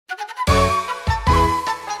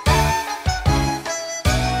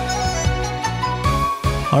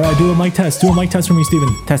All right, do a mic test. Do a mic test for me, Steven.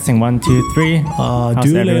 Testing 1, 2, 3.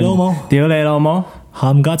 屌你老母，屌你老母，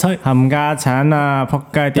冚家鏟。冚家鏟啊！仆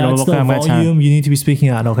街，屌老 That's 母， the 冚家 volume 鏟。 you need to be speaking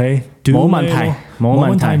at, okay? 冇問題，冇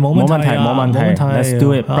問題，冇問題，冇問題。Let's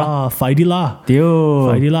do it, bro. 快啲啦，屌，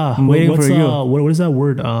快啲啦。 I'm waiting for you. What is that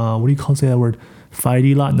word? What do you call say that word? 快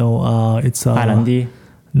啲啦. No, it's 快撚啲。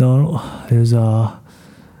 No, there's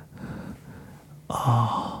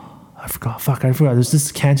I forgot. There's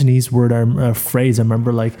this Cantonese word, phrase. I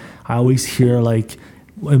remember, like, I always hear, like,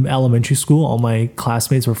 in elementary school, all my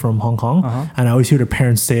classmates were from Hong Kong, and I always hear their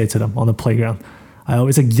parents say it to them on the playground. I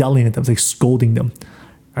always like yelling at them, like scolding them.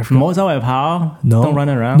 I forgot. 唔好周圍跑 No, don't run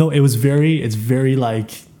around. No, it was very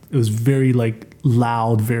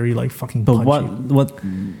loud, very like fucking But punchy. what?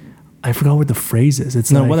 I forgot what the phrase is.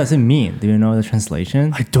 It's No, like, what does it mean? Do you know the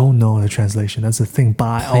translation? I don't know the translation. That's the thing.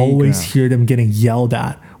 But I always hear them getting yelled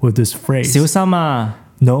at with this phrase. 小心啊，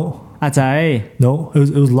 No, 阿仔。 no, it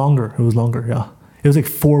was longer. It was longer. Yeah, it was like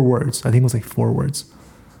 4 words. I think it was like 4 words.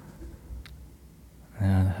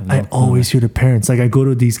 I always hear the parents, like I go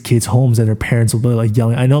to these kids' homes and their parents will be like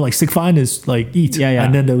yelling. I know like "食飯" is like eat, Yeah.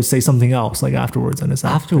 and then they would say something else like afterwards, and it's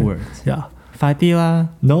Afterwards. Yeah. 快啲啦，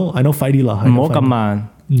 No, I know 快啲啦. 唔好咁慢。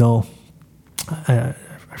 No, I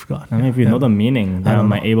forgot. I mean, if you know the meaning, then I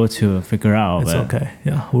might able to figure out. It's but okay.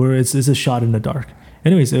 Yeah, it's a shot in the dark.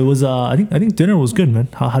 Anyways, it was I think dinner was good, man.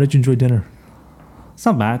 How did you enjoy dinner? It's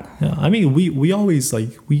not bad. Yeah, I mean we always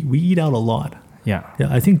like we eat out a lot. Yeah. Yeah,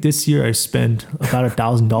 I think this year I spent about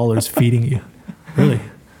 $1,000 feeding you. Really,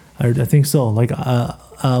 I think so. Like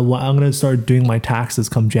I'm gonna start doing my taxes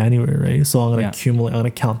come January, right? So I'm gonna accumulate. I'm gonna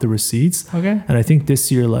count the receipts. Okay. And I think this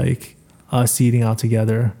year, like us eating out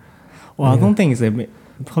together. Well, I don't think it's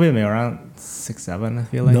probably maybe around 6, 7. I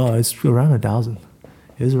feel like. No, it's around 1,000.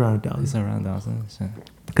 It is around 1,000. It's around 1,000. So.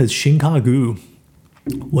 Because Shinkagu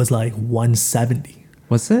was like 170.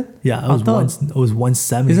 Was it? Yeah, it was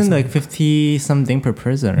 170. Isn't like 50 something per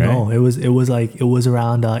person, right? No, it was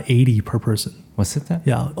around 80 per person. Was it that?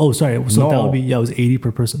 Yeah. Oh, sorry. So No. that would be it was 80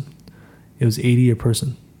 per person. It was 80 a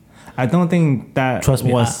person. I don't think that. Trust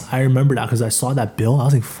me, I remember that because I saw that bill. I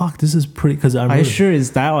was like, "Fuck, this is pretty." Because Are you sure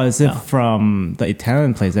is that or is it from the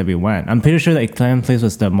Italian place that we went? I'm pretty sure the Italian place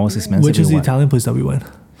was the most expensive. Which is the Italian place that we went?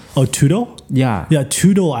 Oh, Tudo. Yeah. Yeah,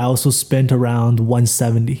 Tudo. I also spent around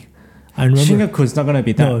 170. I remember. Shingaku is not gonna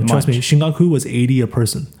be that much. No, trust me. Shingaku was 80 a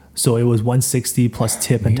person, so it was 160 plus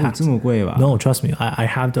tip and tax. 这么贵吧? No, trust me. I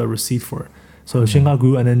have the receipt for it. So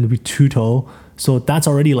Shingaku and then Tudo. So that's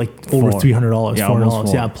already like over $300, Yeah,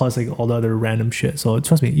 $400. Yeah, plus like all the other random shit. So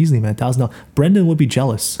trust me, easily, man, $1,000. Brendan would be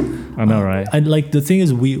jealous. I know, right? And like the thing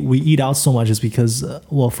is, we eat out so much is because,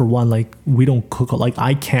 well, for one, like we don't cook. Like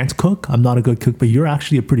I can't cook. I'm not a good cook, but you're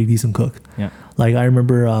actually a pretty decent cook. Yeah. Like I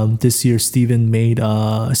remember this year, Steven made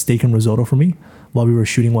steak and risotto for me while we were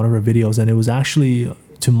shooting one of our videos, and it was actually,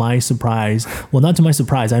 to my surprise, well, not to my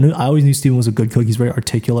surprise. I always knew Steven was a good cook. He's very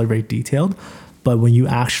articulate, very detailed. But when you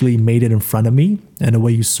actually made it in front of me and the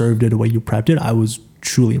way you served it, the way you prepped it, I was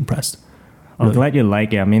truly impressed. I'm glad you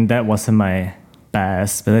like it. I mean, that wasn't my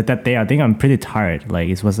best, but that day I think I'm pretty tired. Like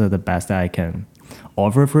it wasn't the best that I can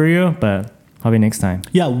offer for you, but probably next time.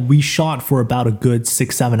 Yeah, we shot for about a good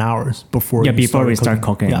 6-7 hours before. Yeah, before we start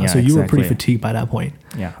cooking. Yeah, Yeah, so you were pretty exactly. fatigued by that point.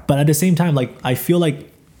 Yeah. But at the same time, like I feel like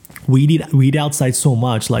we eat outside so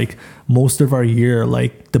much. Like most of our year,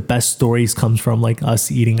 like the best stories comes from like us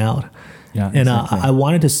eating out. Yeah, and exactly. I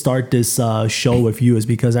wanted to start this show with you is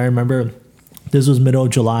because I remember this was middle of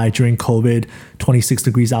July during COVID, 26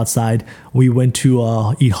 degrees outside. We went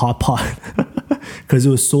to eat hot pot because it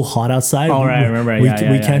was so hot outside. Oh, right, I remember. We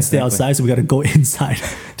Yeah, can't stay outside, so we got to go inside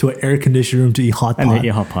to an air conditioned room to eat hot pot. And then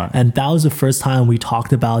eat hot pot. And that was the first time we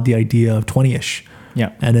talked about the idea of 20ish.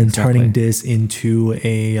 Yeah, and then exactly. turning this into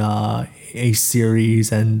a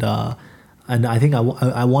series, and I think I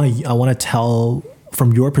want to tell.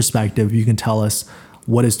 From your perspective, you can tell us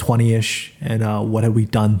what is 20ish and what have we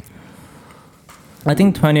done? I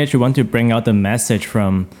think 20ish, you want to bring out the message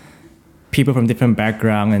from people from different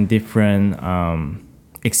background and different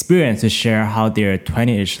experience to share how their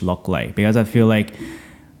 20ish look like. Because I feel like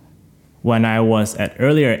when I was at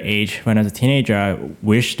earlier age, when I was a teenager, I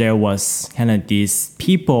wish there was kind of these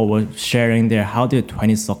people were sharing how their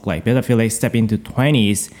 20s look like. Because I feel like stepping into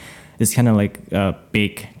 20s, it's kind of like a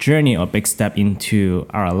big journey or big step into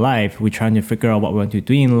our life. We're trying to figure out what we want to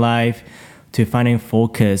do in life, to finding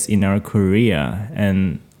focus in our career.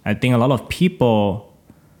 And I think a lot of people,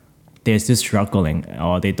 they're still struggling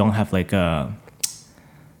or they don't have like a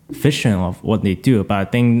vision of what they do. But I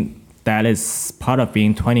think that is part of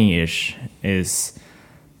being 20-ish is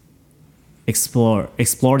explore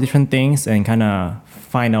different things and kind of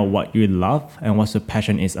find out what you love and what your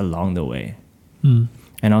passion is along the way.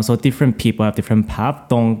 And also different people have different paths.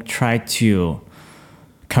 Don't try to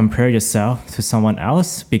compare yourself to someone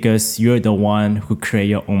else because you're the one who create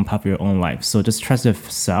your own path, your own life. So just trust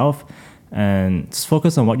yourself and just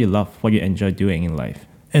focus on what you love, what you enjoy doing in life.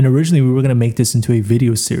 And originally we were going to make this into a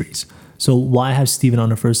video series. So why I have Steven on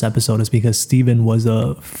the first episode is because Steven was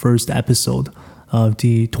the first episode of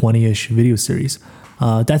the 20ish video series.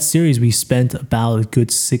 That series we spent about a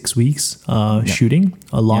good 6 weeks shooting,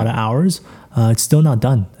 a lot of hours. It's still not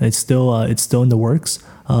done. It's still in the works.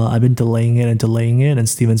 I've been delaying it, and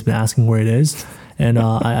Steven's been asking where it is. And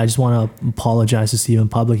I just want to apologize to Steven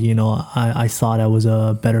publicly. You know, I thought I was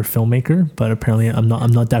a better filmmaker, but apparently I'm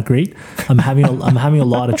not that great. I'm having a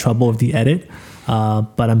lot of trouble with the edit.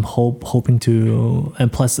 But I'm hoping to,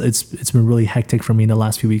 and plus it's been really hectic for me in the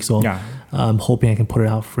last few weeks. So I'm hoping I can put it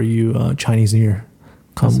out for you Chinese New Year.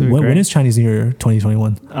 When is Chinese New Year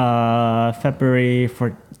 2021? February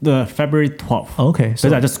 12th. Oh, okay.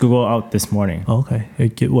 So I just Googled out this morning. Okay.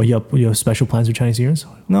 You have special plans for Chinese New Year's?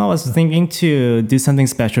 No, I was thinking to do something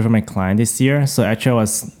special for my client this year. So actually I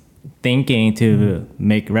was thinking to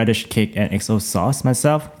make radish cake and XO sauce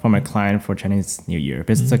myself for my client for Chinese New Year.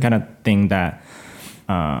 Because it's the kind of thing that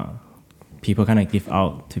people kind of give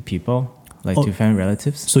out to people, like to family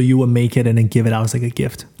relatives. So you would make it and then give it out as like a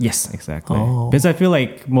gift? Yes, exactly. Because I feel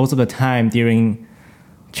like most of the time during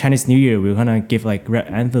Chinese New Year, we're gonna give like red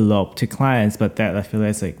envelope to clients, but that I feel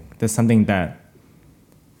like there's something that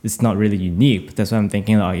is not really unique. That's why I'm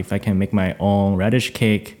thinking like if I can make my own radish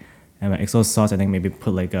cake and my XO sauce, I think maybe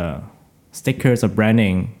put like a stickers or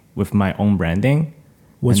branding with my own branding.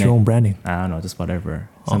 What's your own branding? I don't know, just whatever.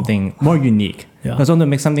 Something more unique. Yeah. I just want to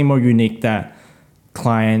make something more unique that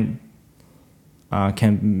client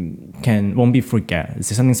won't be forget.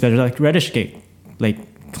 It's something special like radish cake.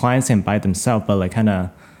 Like clients can buy themselves, but like kind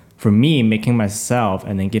of for me making myself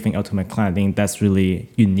and then giving out to my client, I think that's really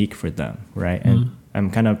unique for them, right? And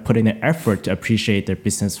I'm kind of putting the effort to appreciate their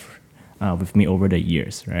business with me over the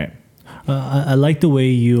years, right? I like the way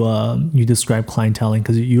you describe clienteling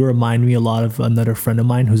because you remind me a lot of another friend of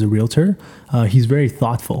mine who's a realtor. He's very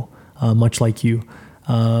thoughtful, much like you.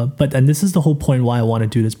 And this is the whole point why I want to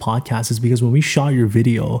do this podcast is because when we shot your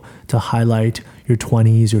video to highlight your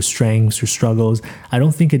 20s, your strengths, your struggles, I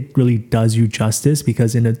don't think it really does you justice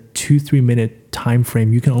because in a 2-3 minute time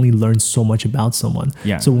frame, you can only learn so much about someone.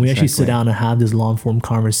 Yeah, so when we actually sit down and have this long form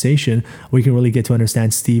conversation, we can really get to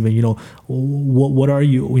understand Steven, you know, what are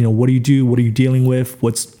you, you know, what do you do? What are you dealing with?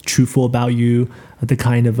 What's truthful about you? The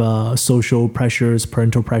kind of social pressures,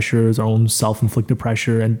 parental pressures, our own self-inflicted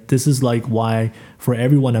pressure. And this is like why for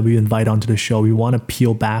everyone that we invite onto the show, we want to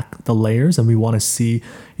peel back the layers and we want to see,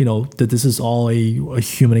 you know, that this is all a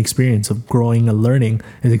human experience of growing and learning.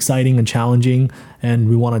 It's exciting and challenging. And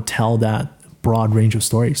we want to tell that broad range of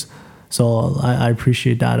stories. So I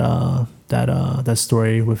appreciate that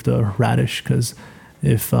story with the radish because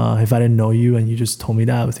if I didn't know you and you just told me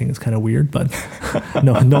that, I would think it's kind of weird. But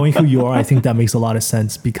no, knowing who you are, I think that makes a lot of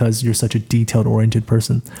sense because you're such a detailed-oriented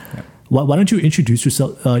person. Yeah. Why don't you introduce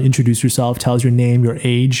yourself? Tell us your name, your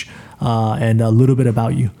age, and a little bit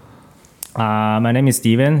about you. My name is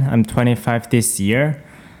Steven. I'm 25 this year.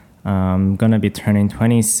 I'm gonna be turning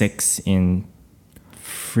 26 in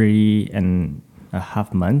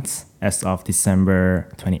 3.5 months as of December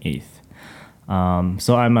 28th.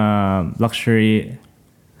 So I'm a luxury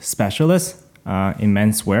specialist in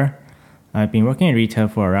menswear. I've been working in retail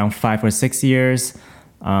for around 5 or 6 years.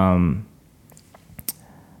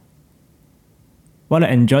 What I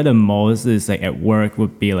enjoy the most is like at work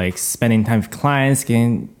would be like spending time with clients,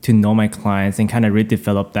 getting to know my clients and kind of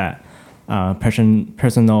redevelop that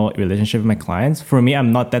personal relationship with my clients. For me,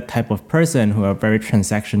 I'm not that type of person who are very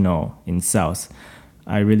transactional in sales.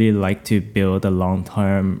 I really like to build the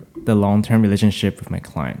long-term relationship with my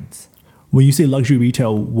clients. When you say luxury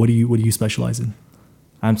retail, what do you specialize in?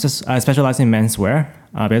 I specialize in menswear.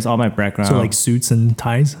 Because all my background. So like suits and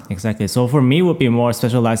ties? Exactly. So for me, would be more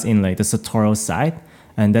specialized in like the sartorial side.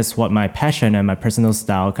 And that's what my passion and my personal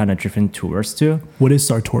style kind of driven towards to. What is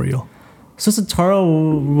sartorial? So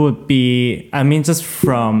sartorial would be, I mean, just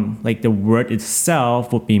from like the word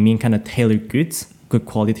itself would be mean kind of tailored goods, good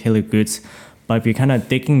quality tailored goods. But if you're kind of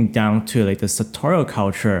digging down to like the sartorial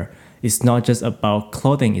culture, it's not just about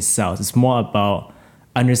clothing itself. It's more about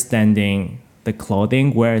understanding the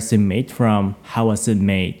clothing, where is it made from, how was it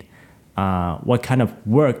made, what kind of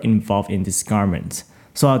work involved in this garment.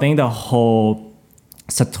 So I think the whole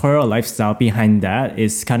sartorial lifestyle behind that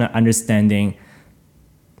is kind of understanding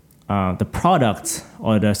the product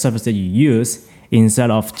or the service that you use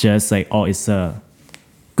instead of just like, oh, it's a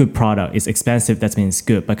good product. It's expensive, that means it's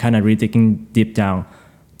good, but kind of really digging deep down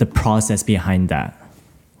the process behind that.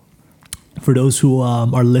 For those who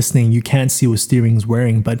are listening, you can't see what Steven's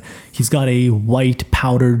wearing, but he's got a white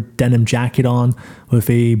powdered denim jacket on with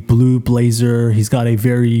a blue blazer. He's got a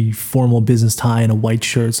very formal business tie and a white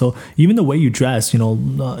shirt. So even the way you dress,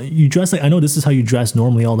 you dress like, I know this is how you dress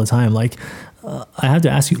normally all the time. Like, I have to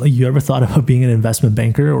ask you, like, you ever thought about being an investment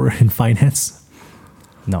banker or in finance?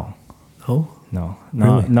 No. Oh? No,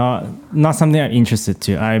 Really? not something I'm interested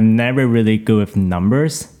to. I'm never really good with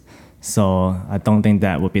numbers, so I don't think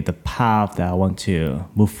that would be the path that I want to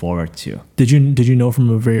move forward to. Did you know from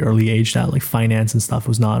a very early age that like finance and stuff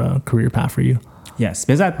was not a career path for you? Yes,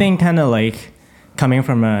 because I think kind of like coming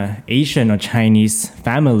from a Asian or Chinese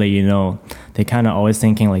family, they kind of always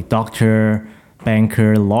thinking like doctor,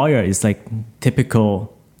 banker, lawyer is like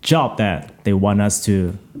typical job that they want us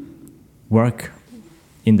to work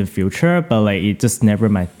in the future, but like it's just never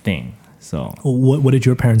my thing. So What did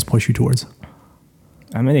your parents push you towards?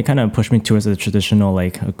 I mean, they kind of pushed me towards a traditional,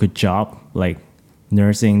 like a good job, like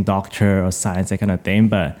nursing, doctor, or science, that kind of thing.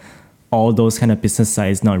 But all those kind of business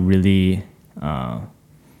side is not really,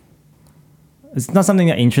 it's not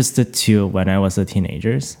something I'm interested to when I was a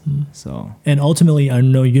teenager. So And ultimately, I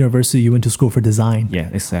know university, you went to school for design. yeah,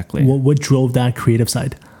 exactly. What drove that creative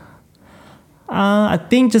side? I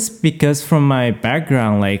think just because from my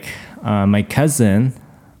background, like my cousin,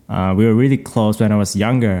 we were really close when I was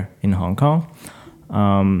younger in Hong Kong.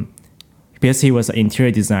 Because he was an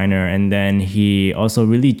interior designer, and then he also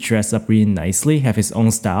really dressed up really nicely, have his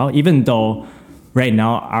own style, even though right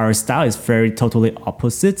now our style is very totally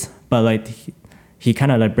opposite, but like he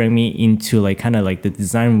kind of like bring me into like kind of like the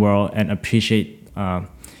design world and appreciate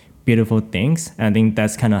beautiful things. And I think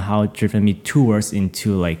that's kind of how driven me towards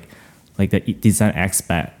into like the design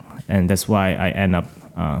aspect, and that's why I end up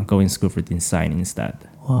going to school for design instead.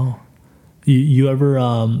 Wow. You ever,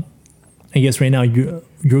 I guess right now,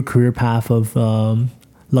 your career path of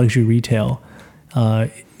luxury retail,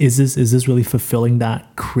 is this really fulfilling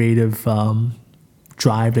that creative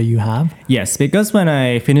drive that you have? Yes, because when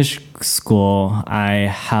I finished school, I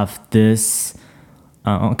have this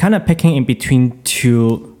kind of picking in between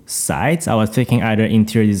two sides. I was taking either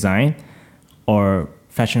interior design or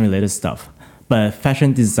fashion related stuff. But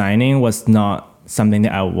fashion designing was not something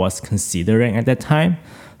that I was considering at that time.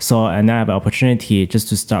 So, and I have an opportunity just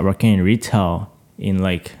to start working in retail in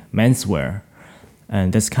like menswear.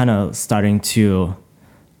 And that's kind of starting to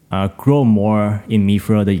grow more in me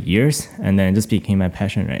throughout the years. And then it just became my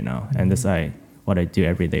passion right now. And that's what I do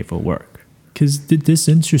every day for work. Because this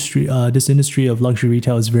industry of luxury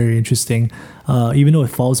retail is very interesting. Even though it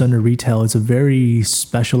falls under retail, it's a very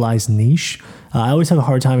specialized niche. I always have a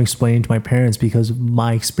hard time explaining to my parents because of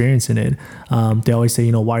my experience in it. They always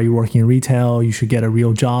say, why are you working in retail? You should get a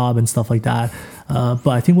real job and stuff like that. But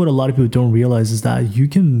I think what a lot of people don't realize is that you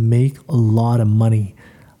can make a lot of money,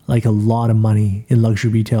 like a lot of money in luxury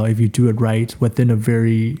retail if you do it right within a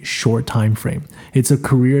very short time frame. It's a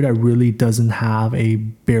career that really doesn't have a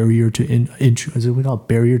barrier to entry. Is it what we call it?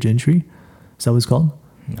 Barrier to entry? Is that what it's called?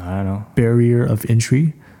 I don't know. Barrier of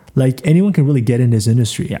entry. Like anyone can really get in this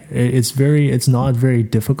industry. Yeah. It's not very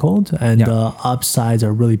difficult, and the upsides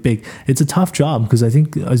are really big. It's a tough job because I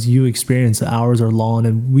think as you experience, the hours are long,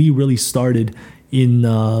 and we really started in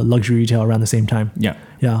luxury retail around the same time. Yeah.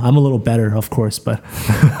 Yeah, I'm a little better, of course, but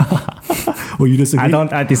well, you disagree?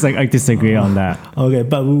 I disagree on that. Okay,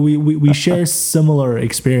 but we share similar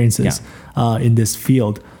experiences in this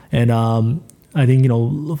field, and I think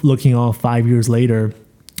looking on 5 years later,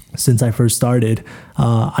 since I first started,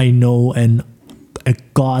 I know a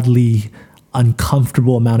godly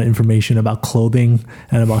uncomfortable amount of information about clothing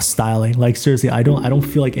and about styling. Like seriously, I don't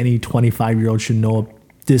feel like any 25-year-old should know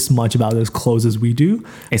this much about those clothes as we do,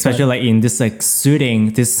 especially like in this like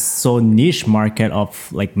suiting, this so niche market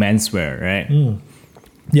of like menswear, right?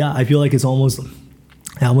 Yeah, I feel like I almost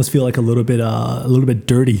feel like a little bit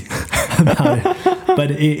dirty about it.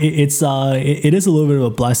 But it is a little bit of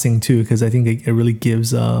a blessing too, because I think it really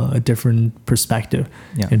gives a different perspective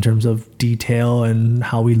in terms of detail and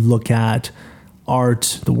how we look at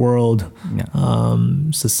art, the world,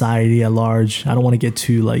 society at large. I don't want to get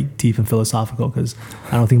too like deep and philosophical because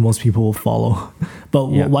I don't think most people will follow. But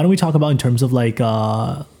why don't we talk about in terms of like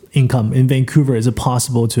income in Vancouver? Is it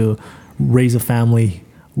possible to raise a family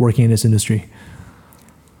working in this industry?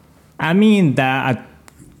 I mean that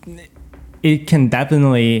it can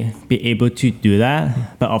definitely be able to do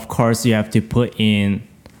that, but of course you have to put in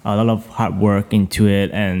a lot of hard work into it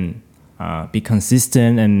and be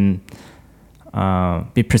consistent and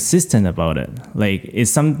be persistent about it. Like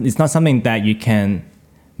it's not something that you can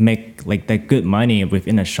make like that good money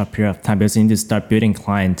within a short period of time, because you need to start building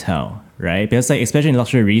clientele, right? Because like especially in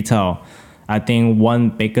luxury retail, I think one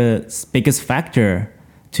biggest factor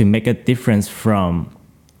to make a difference from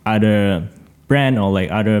other brand or like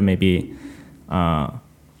other maybe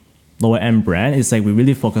lower end brand is like we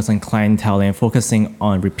really focus on clientele and focusing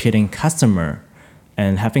on repeating customer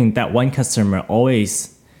and having that one customer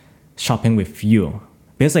always shopping with you.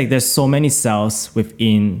 Because like there's so many sales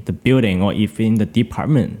within the building or within the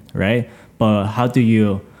department, right? But how do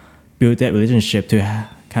you build that relationship to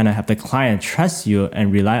kind of have the client trust you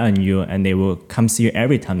and rely on you, and they will come see you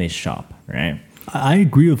every time they shop, right? I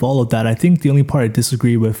agree with all of that. I think the only part I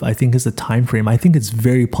disagree with, I think, is the time frame. I think it's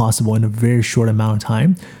very possible in a very short amount of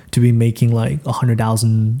time to be making like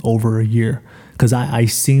 100,000 over a year. Because I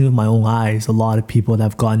seen with my own eyes a lot of people that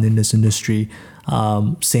have gotten in this industry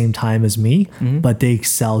same time as me, but they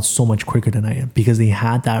excelled so much quicker than I am because they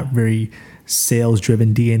had that very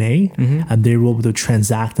sales-driven DNA, and they were able to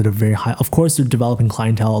transact at a very high. Of course, they're developing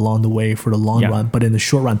clientele along the way for the long run, but in the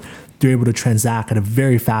short run, they're able to transact at a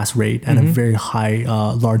very fast rate and a very high,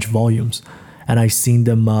 large volumes. And I've seen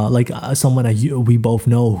them like someone we both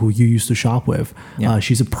know who you used to shop with.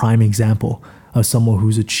 She's a prime example of someone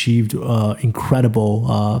who's achieved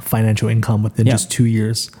incredible financial income within just 2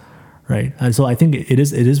 years, right? And so I think it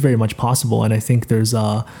is very much possible. And I think there's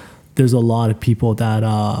a lot of people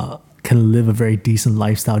that can live a very decent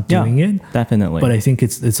lifestyle doing it. Definitely. But I think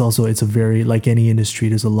it's a very, like any industry,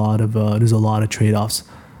 there's a lot of trade-offs.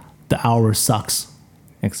 The hour sucks.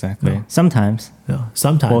 Exactly. Sometimes. Yeah.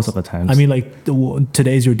 Sometimes. Most of the times. I mean, like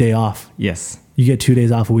today's your day off. Yes. You get 2 days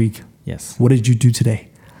off a week. Yes. What did you do today?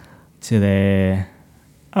 Today,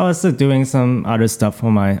 I was doing some other stuff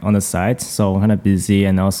on the side, so kind of busy.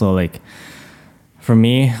 And also like, for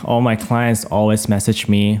me, all my clients always message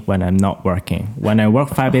me when I'm not working. When I work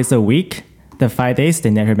 5 days a week, the 5 days, they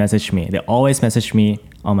never message me. They always message me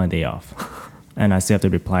on my day off. And I still have to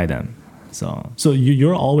reply them. So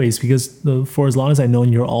you're always, because for as long as I know,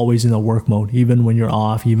 you're always in a work mode, even when you're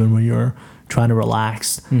off, even when you're trying to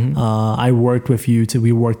relax. I worked with you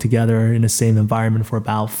we worked together in the same environment for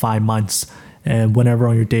about 5 months. And whenever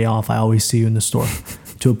on your day off, I always see you in the store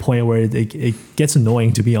to a point where it gets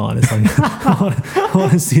annoying, to be honest. Like, I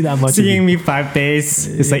want to see that much. Seeing me 5 days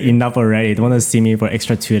is like enough already. You don't want to see me for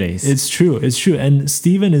extra 2 days. It's true. And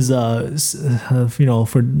Steven is,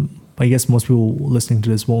 for, I guess most people listening to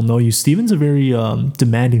this won't know you. Steven's a very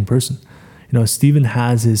demanding person. Steven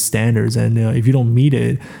has his standards, and if you don't meet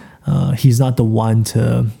it, he's not the one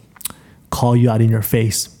to call you out in your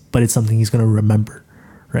face, but it's something he's going to remember,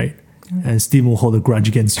 right? And Steven will hold a grudge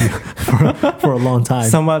against you for a long time.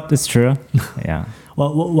 Somewhat, it's true. Yeah.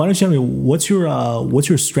 Well, why don't you tell me what's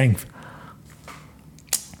your strength?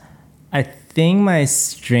 I think my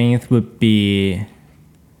strength would be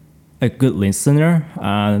a good listener,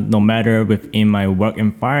 no matter within my work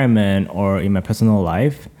environment or in my personal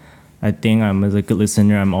life. I think I'm a good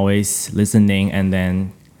listener. I'm always listening and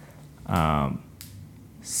then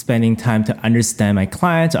spending time to understand my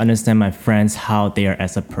clients, to understand my friends, how they are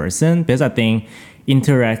as a person. Because I think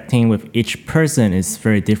interacting with each person is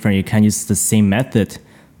very different. You can't use the same method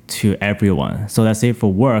to everyone. So let's say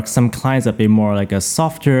for work, some clients are a bit more like a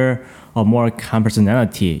softer or more calm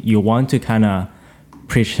personality. You want to kind of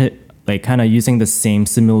appreciate, like kind of using the same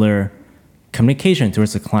similar communication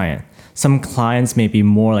towards the client. Some clients may be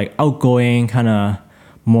more like outgoing, kind of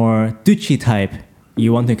more douchey type.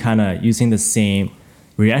 You want to kind of using the same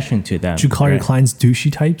reaction to them. Do you call your clients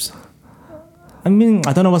douchey types? I mean,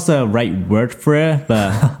 I don't know what's the right word for it,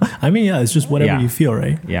 but I mean, yeah, it's just whatever you feel,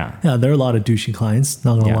 right? Yeah. Yeah, there are a lot of douchey clients,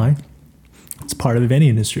 not gonna lie. It's part of any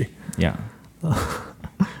industry. Yeah.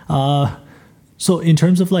 So in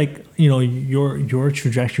terms of like, your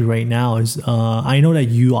trajectory right now is, I know that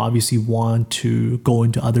you obviously want to go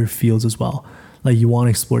into other fields as well. Like you want to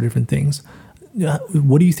explore different things.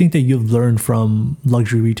 What do you think that you've learned from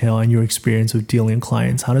luxury retail and your experience with dealing with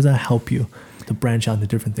clients? How does that help you to branch out into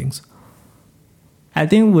different things? I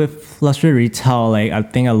think with luxury retail, like I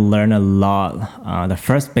think I learned a lot. The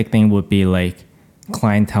first big thing would be like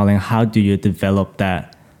clienteling. How do you develop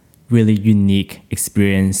that really unique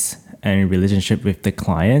experience and relationship with the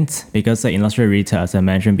client? Because in luxury retail, as I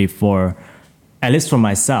mentioned before, at least for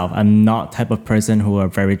myself, I'm not type of person who are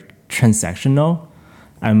very transactional.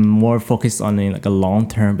 I'm more focused on like a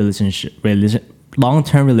long-term relationship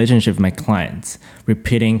with my clients,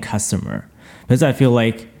 repeating customer. Because I feel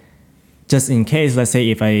like just in case, let's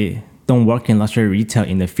say if I don't work in luxury retail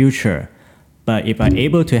in the future, but if I'm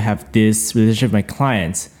able to have this relationship with my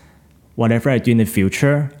clients, whatever I do in the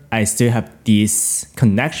future, I still have this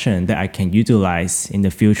connection that I can utilize in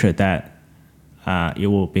the future that it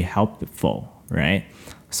will be helpful, right?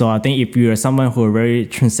 So I think if you're someone who are very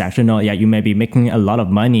transactional, yeah, you may be making a lot of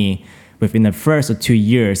money within the first or 2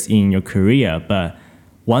 years in your career, but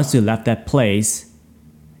once you left that place,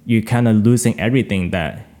 you're kind of losing everything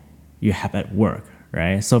that you have at work,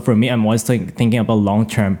 right? So for me, I'm always thinking about long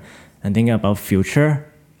term and thinking about future.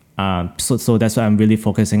 So that's why I'm really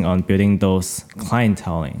focusing on building those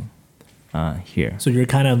clienteling here. So you're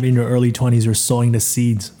kind of in your early 20s, you're sowing the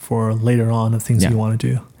seeds for later on of things you want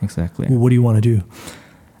to do. Exactly. Well, what do you want to do?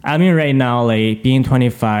 I mean, right now, like being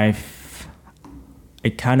 25, I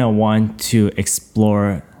kind of want to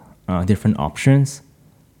explore different options,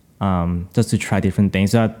 just to try different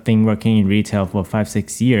things. So I think working in retail for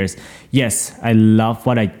 5-6 years, yes, I love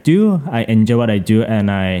what I do. I enjoy what I do, and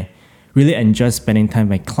I really enjoy spending time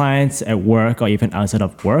with my clients at work or even outside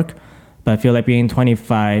of work. But I feel like being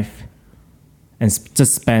 25 and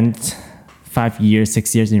just spent 5 years,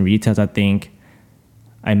 6 years in retail, I think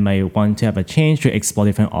I might want to have a change to explore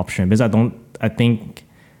different options, because I think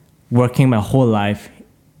working my whole life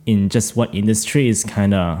in just one industry is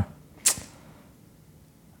kind of,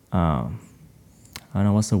 I don't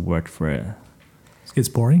know what's the word for it. It gets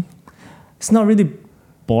boring? It's not really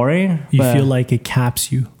boring. You feel like it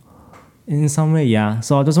caps you? In some way, yeah.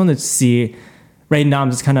 So I just want to see, right now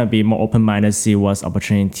I'm just kind of be more open-minded, see what's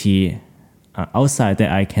opportunity outside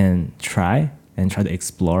that I can try to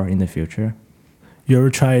explore in the future. You ever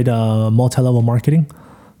tried multi-level marketing?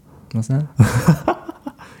 What's that?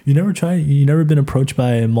 You never been approached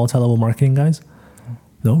by multi-level marketing guys?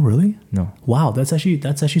 No, really? No. Wow, that's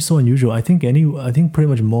actually so unusual. I think pretty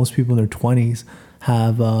much most people in their 20s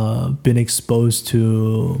have been exposed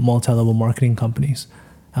to multi-level marketing companies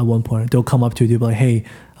at one point. They'll come up to you, they'll be like, hey,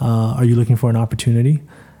 are you looking for an opportunity?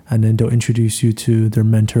 And then they'll introduce you to their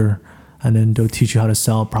mentor, and then they'll teach you how to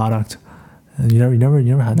sell a product. And you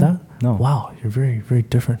never had that? No. Wow, you're very, very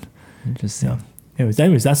different. Interesting. Yeah.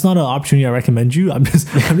 Anyways, that's not an opportunity I recommend you. I'm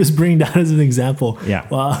just bringing that as an example. Yeah.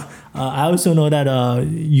 Well, I also know that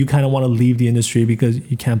you kind of want to leave the industry because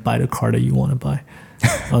you can't buy the car that you want to buy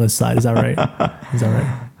on the side. Is that right?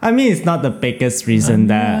 I mean, it's not the biggest reason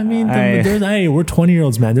we're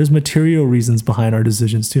 20-year-olds, man. There's material reasons behind our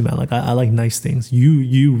decisions too, man. Like I like nice things.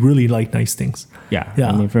 You really like nice things. Yeah. Yeah.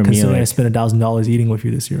 I mean, for considering me, I spent $1,000 eating with you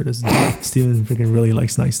this year. Steven freaking really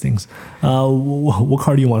likes nice things. What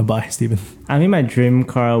car do you want to buy, Steven? I mean, my dream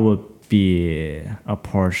car would be a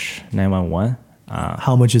Porsche 911.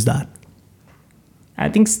 How much is that? I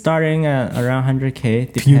think starting at around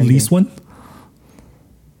 100K. Can you lease one?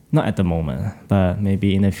 Not at the moment, but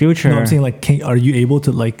maybe in the future. No, I'm saying are you able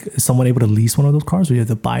to is someone able to lease one of those cars, or you have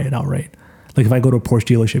to buy it outright? Like if I go to a Porsche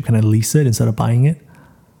dealership, can I lease it instead of buying it?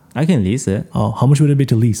 I can lease it. Oh, how much would it be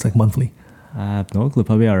to lease, like monthly? I have no clue.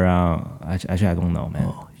 Probably around. Actually, I don't know, man.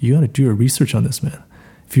 Oh, you gotta do your research on this, man.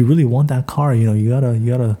 If you really want that car, you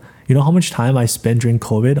gotta. You know how much time I spent during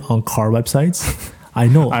COVID on car websites? I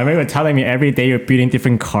know. I remember telling me every day you're building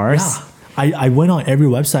different cars. Yeah. I went on every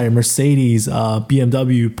website, Mercedes,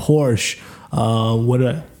 BMW, Porsche,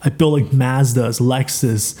 I built like Mazdas,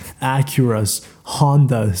 Lexus, Acuras,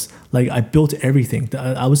 Hondas. Like I built everything.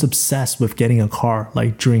 I was obsessed with getting a car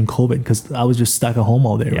like during COVID because I was just stuck at home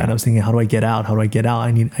all day. Right? I was thinking, how do I get out?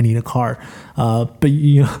 I need a car. But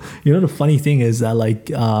you know the funny thing is that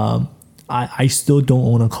I still don't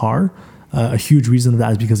own a car. A huge reason of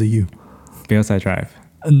that is because of you. Because I drive.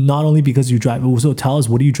 Not only because you drive. So tell us,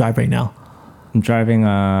 what do you drive right now? I'm driving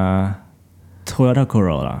a Toyota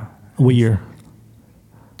Corolla. What year?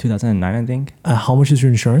 2009, I think. How much is your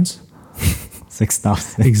insurance?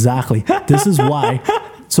 6,000. Exactly. This is why.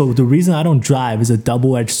 So the reason I don't drive is a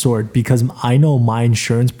double-edged sword, because I know my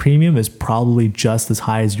insurance premium is probably just as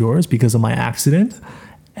high as yours because of my accident.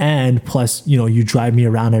 And plus, you drive me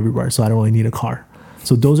around everywhere, so I don't really need a car.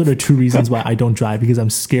 So those are the two reasons why I don't drive, because I'm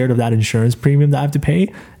scared of that insurance premium that I have to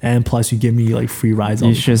pay, and plus you give me like free rides.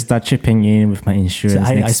 You should start chipping in with my insurance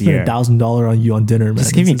so next year. I spent $1,000 on you on dinner, man.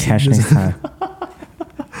 Just give me cash next time.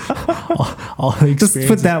 Just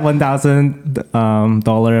put that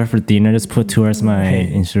 $1,000 for dinner. Just put towards my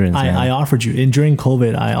insurance. I offered you during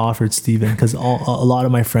COVID. I offered Steven, because a lot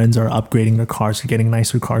of my friends are upgrading their cars, getting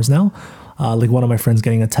nicer cars now. Like one of my friends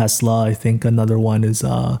getting a Tesla. I think another one is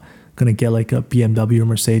gonna get like a BMW or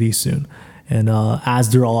Mercedes soon. And as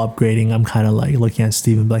they're all upgrading, I'm kind of like looking at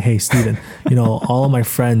Steven, like, hey, Steven, all of my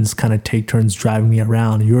friends kind of take turns driving me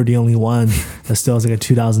around. You're the only one that still has like a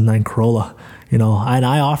 2009 Corolla. And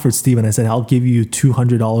I offered Steven, I said, I'll give you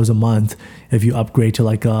 $200 a month if you upgrade to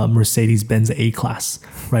like a Mercedes-Benz A-Class,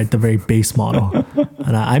 right? The very base model.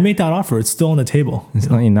 And I made that offer. It's still on the table. It's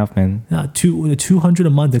not enough, man. Yeah, $200 a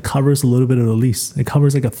month, it covers a little bit of the lease. It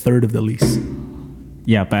covers like a third of the lease.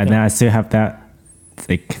 Yeah, but then I still have that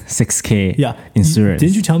like 6K Yeah. insurance.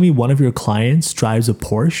 Didn't you tell me one of your clients drives a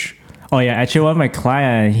Porsche? Oh yeah, actually one of my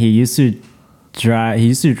clients, he used to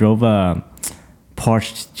drove a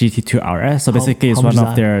Porsche GT2 RS. So basically it's how much one is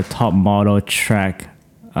of that? their top model track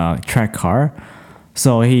car.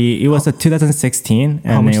 So it was a 2016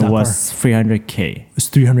 and much is it that was 300K. It's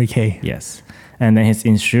 300K. Yes. And then his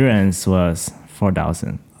insurance was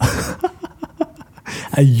 4,000.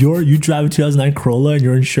 And you drive a 2009 Corolla and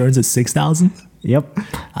your insurance is 6,000? Yep.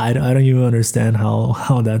 I don't even understand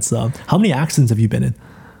how that's how many accidents have you been in?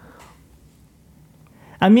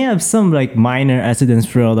 I mean, I have some like minor accidents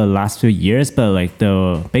throughout the last few years, but like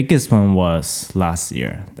the biggest one was last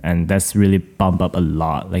year, and that's really bumped up a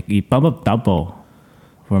lot. Like it bumped up double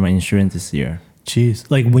for my insurance this year. Jeez.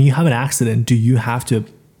 Like when you have an accident, do you have to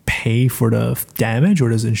pay for the damage or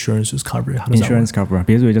does insurance just cover it? How does Insurance that work? cover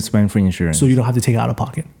because we just went for insurance. So you don't have to take it out of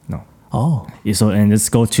pocket? No. Oh. Yeah, so and let's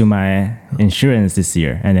go to my insurance this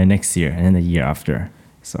year, and then next year, and then the year after.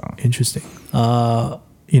 So Interesting.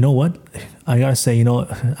 You know what? I gotta say,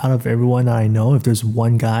 out of everyone that I know, if there's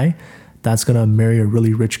one guy that's gonna marry a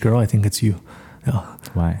really rich girl, I think it's you. Yeah.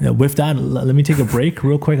 why? Yeah, with that, let me take a break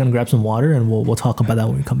real quick and grab some water, and we'll talk about that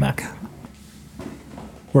when we come back.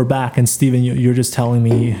 We're back, and Steven, you're just telling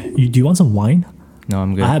me, do you want some wine? No,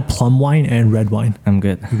 I'm good. I had plum wine and red wine. I'm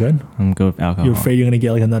good. You good? I'm good with alcohol. You're afraid you're gonna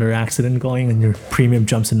get like another accident going, and your premium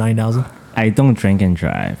jumps to 9,000? I don't drink and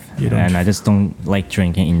drive, You don't and I just don't like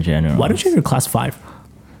drinking in general. Why don't you have your class 5?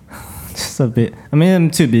 Just a bit. I mean,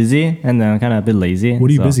 I'm too busy, and then I'm kind of a bit lazy. What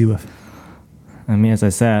are you so- busy with? I mean, as I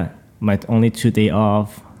said, my only 2 day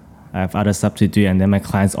off. I have other stuff to do, and then my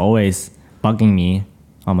clients always bugging me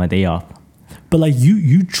on my day off. But like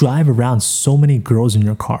you drive around so many girls in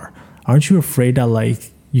your car. Aren't you afraid that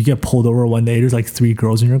like you get pulled over one day, there's like 3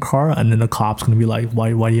 girls in your car, and then the cop's gonna be like, why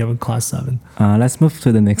do you have a class 7? Let's move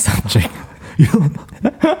to the next subject.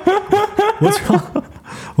 What's wrong?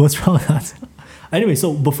 What's wrong with that? Anyway,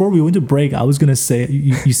 so before we went to break, I was gonna say,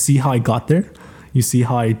 you see how I got there? You see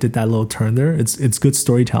how I did that little turn there? It's good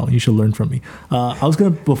storytelling. You should learn from me.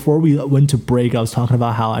 Before we went to break, I was talking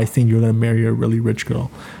about how I think you're gonna marry a really rich girl.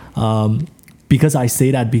 Because I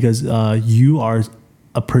say that because you are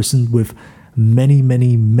a person with many,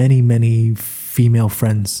 many, many, many female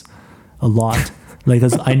friends. A lot. Like,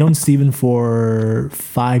 'cause I known Steven for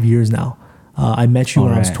 5 years now. I met you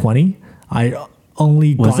when I was 20. I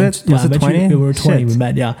only Was it 20? We were 20. Shit. We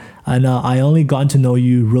met, yeah. And I only gotten to know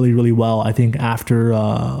you really, really well, I think, after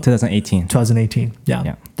 2018. 2018.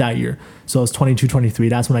 Yeah, that year. So I was 22, 23.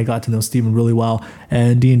 That's when I got to know Steven really well.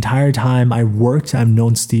 And the entire time I worked, I've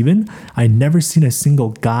known Steven. I never seen a single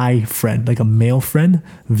guy friend, like a male friend,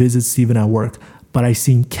 visit Steven at work. But I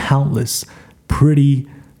seen countless pretty,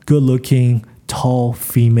 good-looking, tall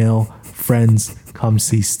female friends come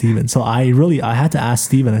see Steven. So I had to ask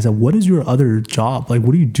Steven, I said, what is your other job? Like,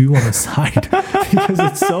 what do you do on the side?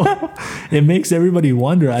 Because it makes everybody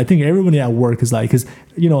wonder. I think everybody at work is like, because,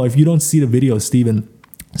 if you don't see the video of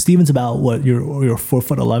Steven's about what, you're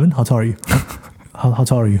 4'11"? How tall are you? How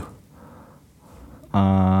tall are you?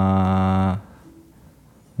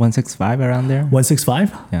 165 around there.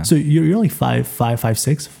 165? Yeah. So you're like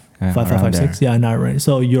 5'6". Yeah, 5'6". Yeah, not right.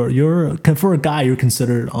 So you're for a guy, you're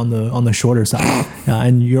considered on the shorter side.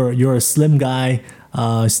 And you're a slim guy.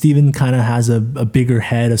 Steven kind of has a bigger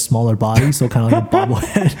head, a smaller body, so kind of like a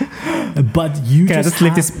bobblehead. But you Can I just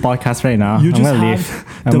leave this podcast right now? You I'm just gonna have leave.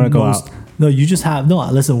 I'm gonna go out. No, you just have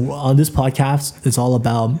listen, on this podcast, it's all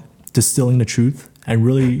about distilling the truth and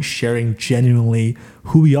really sharing genuinely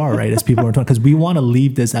who we are, right? As people are talking, because we want to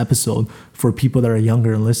leave this episode for people that are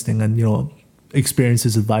younger and listening, and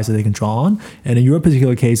experiences, advice that they can draw on. And in your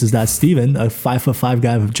particular case is that Steven, a 5'5"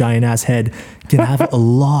 guy with a giant ass head, can have a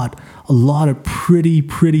lot of pretty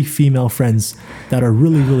female friends that are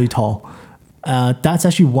really, really tall. That's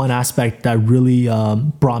actually one aspect that really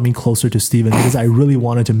brought me closer to Steven, because I really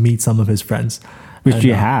wanted to meet some of his friends. Which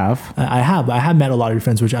you have. I have met a lot of your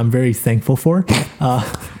friends, which I'm very thankful for.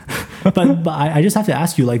 But I just have to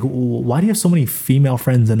ask you, like, why do you have so many female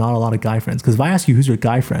friends and not a lot of guy friends? Because if I ask you who's your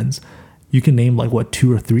guy friends, you can name like what,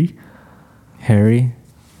 2 or 3? Harry.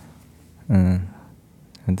 And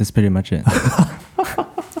that's pretty much it.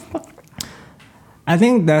 I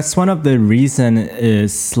think that's one of the reason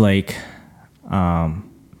is like,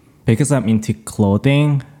 because I'm into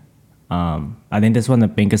clothing. I think that's one of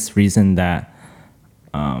the biggest reason that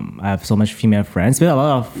I have so much female friends. But a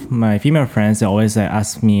lot of my female friends, they always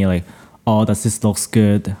ask me like, "Oh, does this looks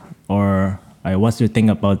good?" Or "What do you think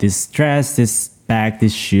about this dress, this bag,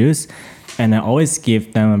 these shoes?" And I always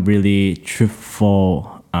give them a really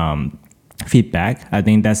truthful feedback. I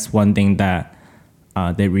think that's one thing that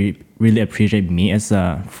they really appreciate me as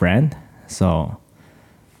a friend. So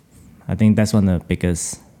I think that's one of the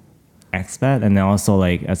biggest aspects. And then also,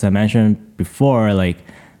 like, as I mentioned before, like,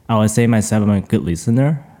 I would say myself, I'm a good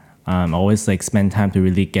listener. Always like spend time to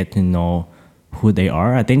really get to know who they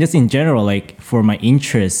are. I think just in general, like for my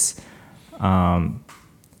interests, I'm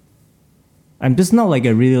just not like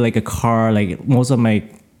a car. Like most of my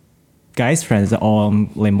guys friends are all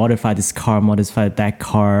like modify this car, modify that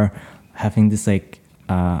car, having this like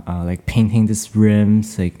painting these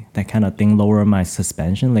rims, like that kind of thing, lower my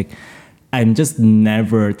suspension. Like I'm just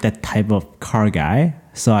never that type of car guy.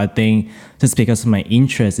 So I think just because my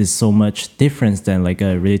interest is so much different than like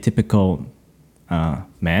a really typical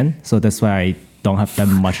man. So that's why I don't have that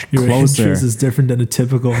much Your closer. interest is different than a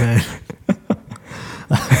typical man.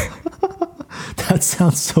 That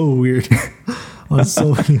sounds so weird.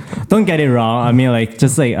 Don't get it wrong. I mean, like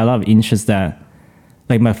just like a lot of interest that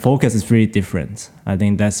like my focus is really different. I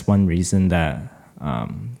think that's one reason that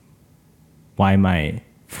why my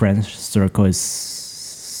friend circle is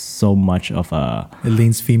so much of a it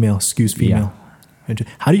leans female, skews female. Yeah.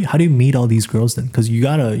 How do you meet all these girls then? Because you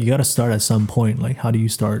gotta start at some point. Like how do you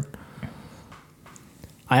start?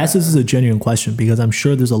 I ask this as a genuine question because I'm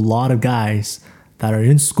sure there's a lot of guys that are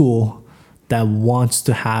in school that wants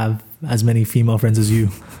to have as many female friends as you,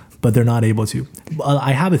 but they're not able to.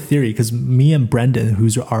 I have a theory because me and Brendan,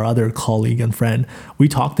 who's our other colleague and friend, we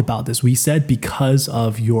talked about this. We said because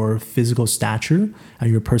of your physical stature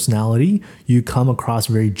and your personality, you come across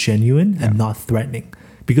very genuine and not threatening.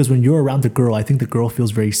 Because when you're around the girl, I think the girl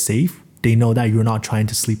feels very safe. They know that you're not trying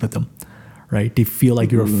to sleep with them, right? They feel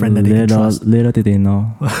like you're a friend that they can trust. Little did they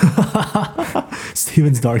know.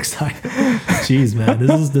 Steven's dark side. Jeez, man,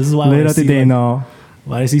 this is why. Little did they know.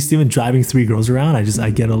 When I see Steven driving 3 girls around, I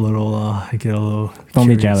get a little. Don't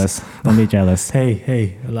be jealous. Don't be jealous.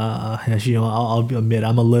 Hey. Actually, I'll admit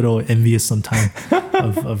I'm a little envious sometimes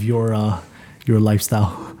of your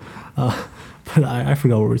lifestyle. But I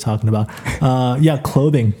forgot what we were talking about.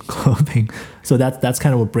 Clothing. So that's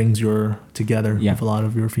kind of what brings your together with a lot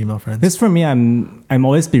of your female friends. This for me, I'm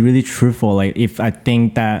always be really truthful. Like if I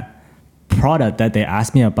think that product that they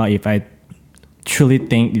ask me about, if I truly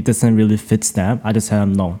think it doesn't really fit them, I just tell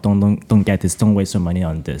them no, don't get this, don't waste your money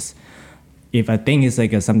on this. If I think it's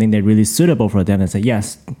like something that's really suitable for them, I say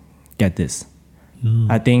yes, get this.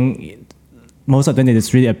 I think most of them they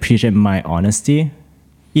just really appreciate my honesty,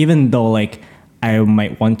 even though like I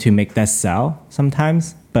might want to make that sell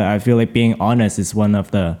sometimes, but I feel like being honest is one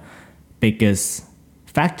of the biggest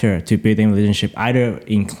factor to building a relationship, either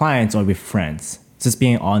in clients or with friends. Just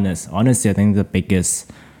being honest. Honesty, I think, is the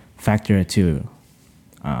biggest factor to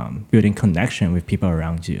building connection with people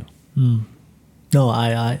around you. No,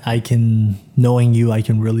 I can, knowing you, I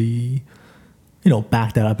can really,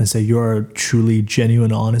 back that up and say you're a truly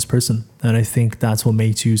genuine, honest person. And I think that's what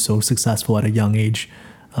makes you so successful at a young age,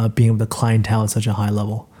 being able to clientele at such a high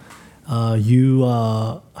level. Do you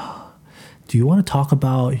want to talk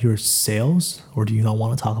about your sales or do you not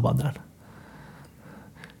want to talk about that?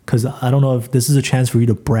 Because I don't know if this is a chance for you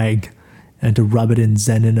to brag and to rub it in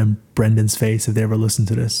Zenon and Brendan's face if they ever listen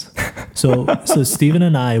to this. So Steven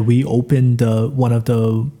and I, we opened one of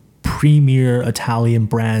the premier Italian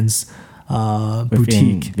brands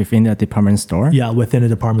boutique. Within a department store? Yeah, within a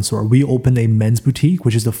department store. We opened a men's boutique,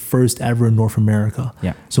 which is the first ever in North America.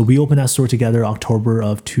 Yeah. So we opened that store together October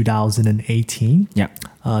of 2018. Yeah.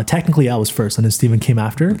 Technically, I was first, and then Steven came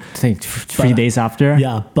after. I think 3 days after.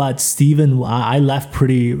 Yeah, but Steven, I left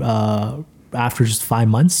pretty after just 5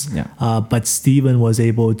 months. Yeah. But Steven was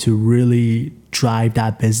able to really drive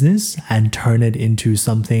that business and turn it into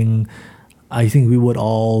something I think we would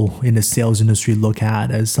all in the sales industry look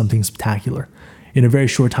at as something spectacular. In a very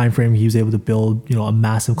short time frame, he was able to build, a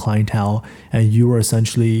massive clientele, and you were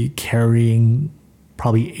essentially carrying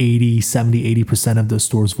probably 80% of the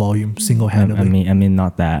store's volume single-handedly. I mean,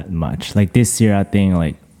 not that much. Like this year, I think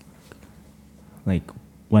like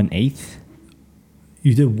 1/8.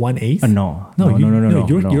 You did 1/8? No.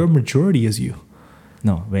 Your majority is you.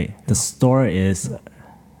 No, wait. The store is.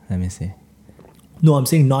 Let me see. No, I'm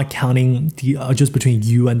saying not counting the just between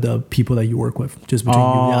you and the people that you work with. Just between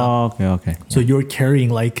you. Yeah. Okay. So you're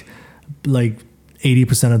carrying like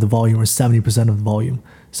 80% of the volume or 70% of the volume,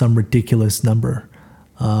 some ridiculous number,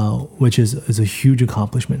 which is a huge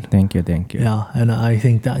accomplishment. Thank you. Yeah, and I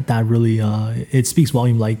think that really it speaks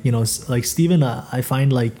volume. Like Steven, I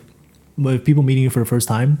find like with people meeting you for the first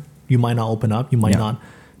time, you might not open up, you might not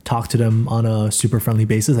talk to them on a super friendly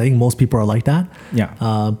basis. I think most people are like that. Yeah.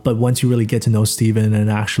 But once you really get to know Steven and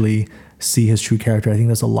actually see his true character, I think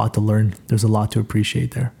there's a lot to learn. There's a lot to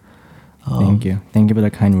appreciate there. Thank you for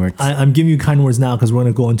the kind words. I'm giving you kind words now because we're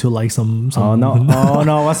gonna go into like some. Oh no! Oh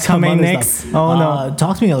no! What's coming next? Stuff. Oh no!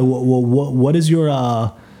 Talk to me. Like, what is your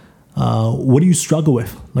what do you struggle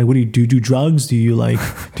with? Like, what do you do? Do drugs? Do you like?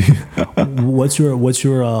 What's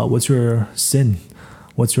your sin?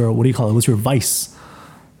 What do you call it? What's your vice?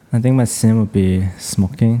 I think my sin would be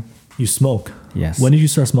smoking. You smoke? Yes. When did you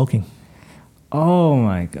start smoking? Oh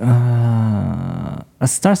my god! I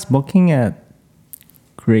started smoking at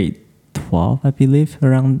grade 12, I believe,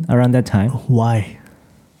 around that time. Why?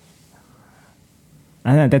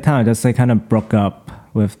 And at that time, I just like kind of broke up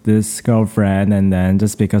with this girlfriend, and then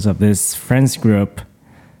just because of this friends group,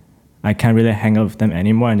 I can't really hang out with them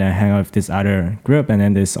anymore, and then I hang out with this other group, and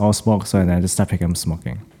then this all smoke, so then I just started picking up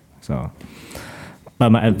smoking. So, but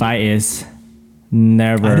my advice is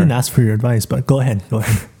never. I didn't ask for your advice, but go ahead.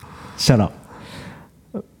 Shut up.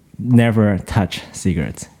 Never touch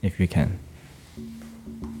cigarettes if you can.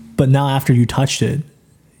 But now after you touched it,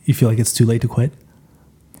 you feel like it's too late to quit?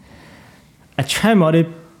 I try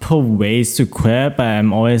multiple ways to quit, but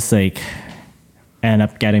I'm always like end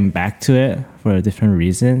up getting back to it for different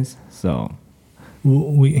reasons. So,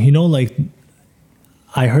 like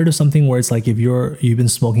I heard of something where it's like if you've been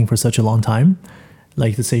smoking for such a long time,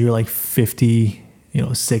 like to say you're like 50,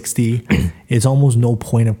 60, it's almost no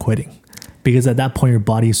point of quitting because at that point your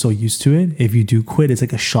body is so used to it. If you do quit, it's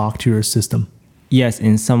like a shock to your system. Yes,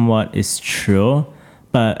 in somewhat it's true.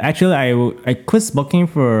 But actually, I quit smoking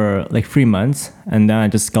for like 3 months, and then I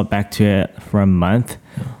just got back to it for a month.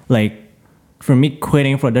 Yeah. Like, for me,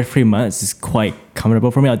 quitting for that 3 months is quite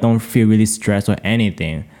comfortable for me. I don't feel really stressed or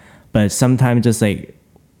anything. But sometimes just like,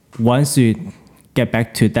 once you get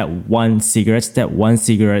back to that one cigarette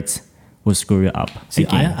will screw you up. See,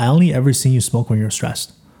 I only ever seen you smoke when you're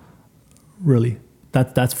stressed. Really.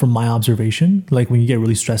 That's from my observation. Like, when you get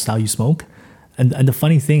really stressed out, you smoke. And the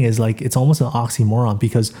funny thing is, like, it's almost an oxymoron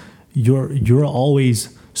because you're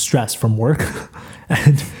always stressed from work,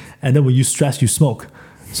 and then when you stress, you smoke.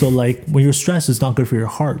 So like when you're stressed, it's not good for your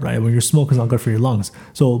heart, right? When you're smoking, it's not good for your lungs.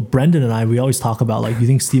 So Brendan and I, we always talk about like, you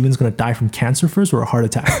think Steven's gonna die from cancer first or a heart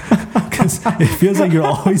attack? Because it feels like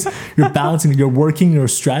you're balancing, you're working, you're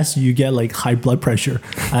stressed, you get like high blood pressure,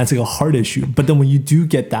 and it's like a heart issue. But then when you do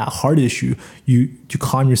get that heart issue, you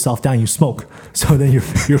calm yourself down, you smoke. So then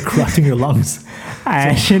you're correcting your lungs. I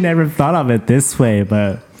actually never thought of it this way,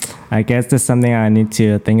 but I guess that's something I need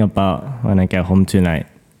to think about when I get home tonight.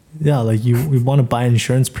 Yeah, like we want to buy an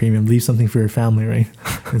insurance premium, leave something for your family, right?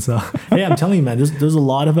 And so, hey, I'm telling you, man, there's a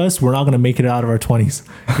lot of us, we're not going to make it out of our 20s.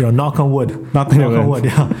 Knock on wood. Knock on wood,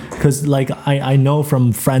 yeah. Because like I know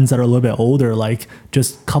from friends that are a little bit older, like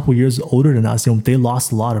just a couple years older than us, they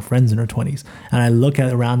lost a lot of friends in their 20s. And I look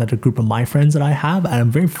around at a group of my friends that I have, and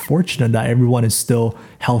I'm very fortunate that everyone is still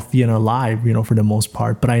healthy and alive, for the most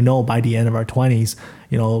part. But I know by the end of our 20s,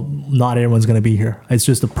 not everyone's going to be here. It's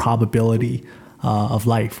just a probability of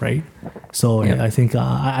life, right? So yeah. I think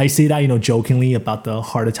I say that jokingly about the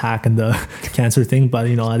heart attack and the cancer thing, but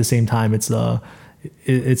at the same time, it's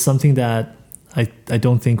something that I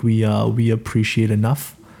don't think we appreciate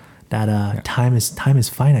enough. That time is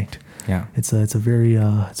finite. Yeah, it's a very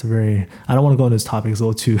I don't want to go into this topic. It's a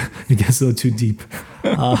little too it gets a little too deep.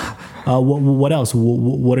 What else?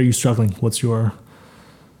 What are you struggling? What's your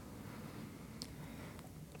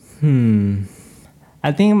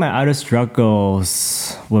I think my other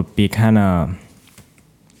struggles would be kind of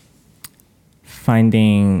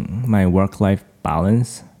finding my work-life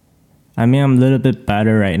balance. I mean, I'm a little bit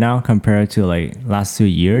better right now compared to like last 2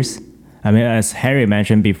 years. I mean, as Harry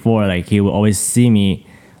mentioned before, like he will always see me,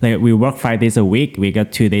 like we work 5 days a week, we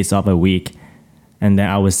got 2 days off a week, and then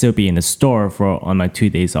I will still be in the store on my 2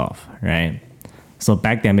 days off, right? So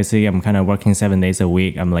back then, basically, I'm kind of working 7 days a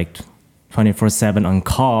week. I'm like 24/7 on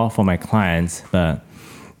call for my clients, but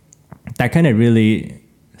that kind of really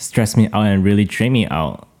stressed me out and really drained me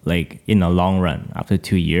out, like in the long run after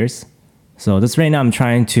 2 years. So just right now, I'm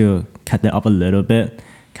trying to cut that up a little bit,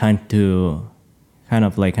 kind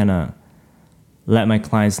of let my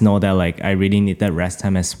clients know that like I really need that rest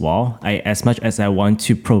time as well. As much as I want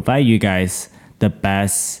to provide you guys the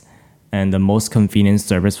best and the most convenient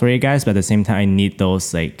service for you guys, but at the same time, I need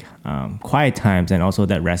those like quiet times and also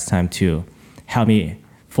that rest time to help me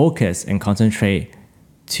focus and concentrate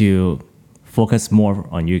to focus more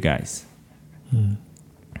on you guys.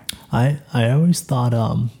 I always thought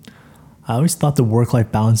the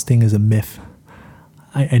work-life balance thing is a myth.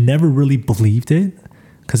 I never really believed it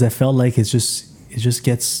because I felt like it just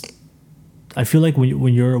gets. I feel like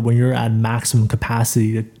when you're at maximum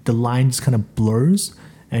capacity, the line just kind of blurs,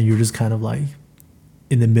 and you're just kind of like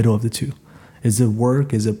in the middle of the two. Is it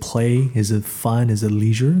work? Is it play? Is it fun? Is it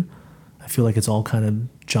leisure? I feel like it's all kind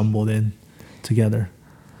of jumbled in together.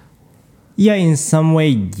 Yeah, in some way,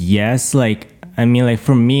 yes. Like, I mean, like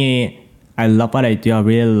for me, I love what I do. I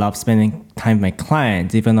really love spending time with my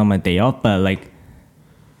clients, even on my day off. But like,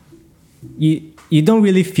 you don't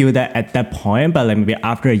really feel that at that point. But like maybe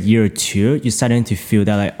after a year or two, you're starting to feel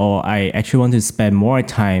that like, oh, I actually want to spend more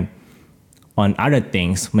time on other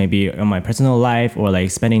things, maybe on my personal life or like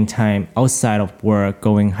spending time outside of work,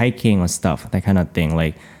 going hiking or stuff, that kind of thing.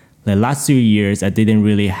 Like the last 2 years, I didn't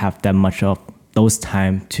really have that much of those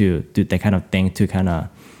time to do that kind of thing, to kind of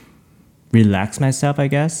relax myself, I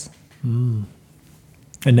guess. And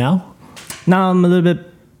now? Now I'm a little bit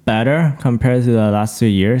better compared to the last 2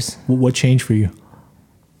 years. What changed for you?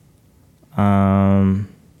 I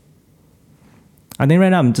think right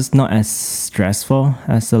now I'm just not as stressful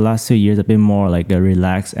as the last 2 years, a bit more like a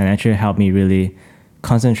relaxed, and actually helped me really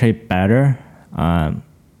concentrate better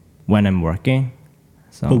when I'm working.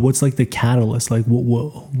 So. But what's like the catalyst? Like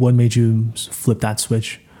what made you flip that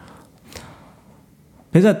switch?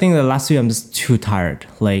 Because I think the last week I'm just too tired.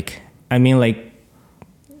 Like, I mean, like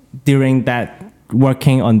during that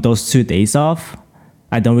working on those 2 days off,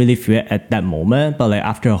 I don't really feel it at that moment. But like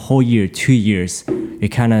after a whole year, 2 years, you're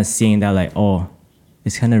kind of seeing that like, oh,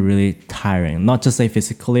 it's kind of really tiring. Not just like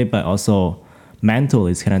physically, but also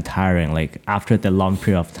mentally, it's kind of tiring. Like after the long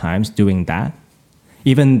period of times doing that,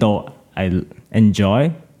 even though I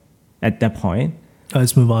enjoy at that point.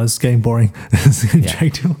 Let's move on. It's getting boring.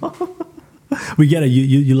 We get it.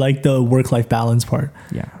 You like the work-life balance part.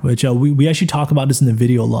 Yeah. Which we actually talk about this in the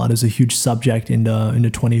video a lot. It's a huge subject in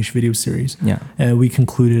the 20-ish video series. Yeah. And we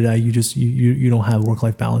concluded that you don't have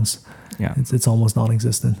work-life balance. Yeah. It's almost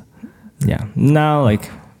non-existent. Yeah. Now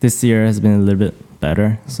like this year has been a little bit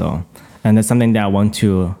better. So, and that's something that I want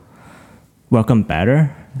to work on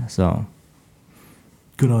better. So.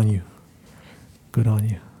 Good on you. Good on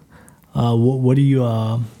you. What do you?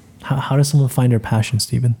 How does someone find their passion,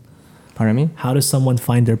 Stephen? Pardon me? How does someone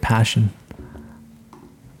find their passion?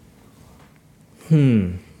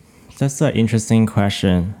 That's an interesting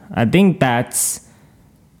question. I think that's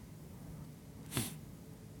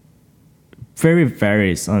very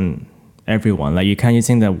varies on everyone. Like you can't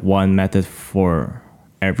using that one method for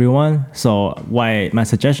everyone. So my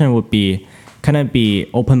suggestion would be kind of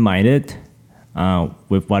be open-minded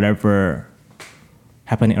with whatever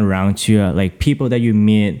happening around you, like people that you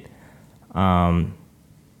meet,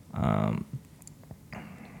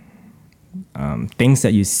 things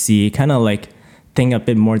that you see, kind of like think a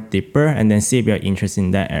bit more deeper and then see if you're interested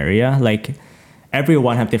in that area. Like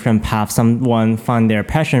everyone have different paths. Someone find their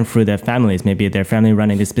passion through their families. Maybe their family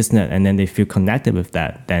running this business and then they feel connected with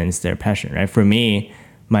that. Then it's their passion, right? For me,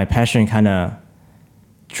 my passion kind of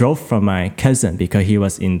drove from my cousin because he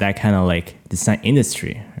was in that kind of like design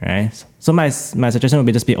industry, right? So my suggestion would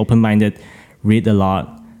be just be open-minded, read a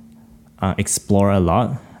lot, explore a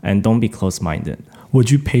lot, and don't be close-minded.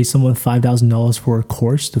 Would you pay someone $5,000 for a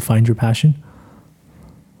course to find your passion?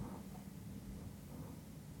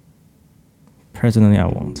 Personally, I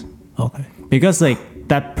won't. Okay. Because like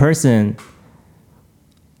that person,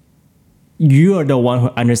 you are the one who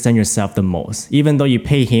understands yourself the most. Even though you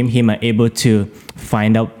pay him, he might able to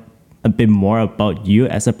find out a bit more about you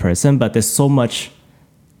as a person, but there's so much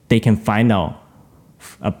they can find out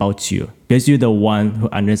about you because you're the one who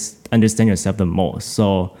understand yourself the most.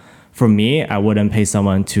 So for me, I wouldn't pay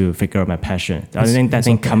someone to figure out my passion. I think that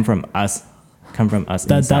thing come from us.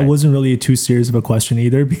 That wasn't really too serious of a question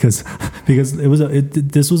either because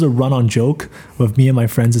this was a run-on joke with me and my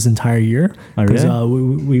friends this entire year. Because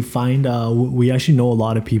we actually know a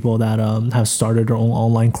lot of people that have started their own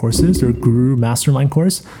online courses or guru mastermind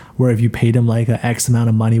course where if you pay them like an X amount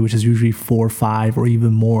of money, which is usually 4 or 5 or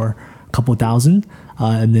even more, a couple thousand,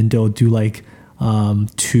 and then they'll do like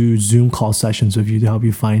 2 Zoom call sessions with you to help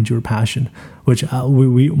you find your passion, which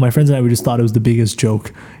my friends and I, we just thought it was the biggest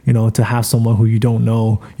joke, to have someone who you don't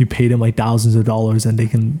know, you pay them like thousands of dollars and they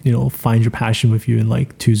can, find your passion with you in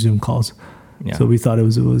like 2 Zoom calls. Yeah. So we thought it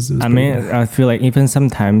was I mean, I feel like even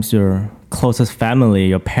sometimes your closest family,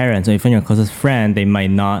 your parents, or even your closest friend, they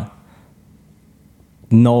might not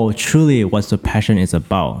know truly what the passion is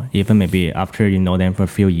about. Even maybe after you know them for a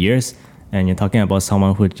few years, and you're talking about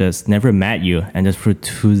someone who just never met you and just through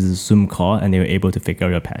 2 Zoom call and they were able to figure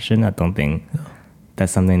out your passion. I don't think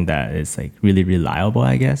that's something that is like really reliable,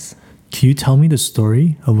 I guess. Can you tell me the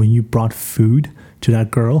story of when you brought food to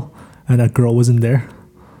that girl and that girl wasn't there?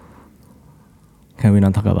 Can we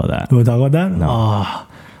not talk about that? You want to talk about that? No.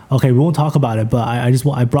 Okay, we won't talk about it, but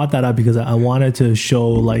I brought that up because I wanted to show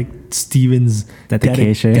like Steven's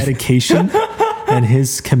dedication and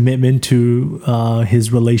his commitment to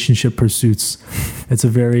his relationship pursuits. It's a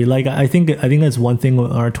very like I think that's one thing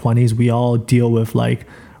in our 20s. We all deal with like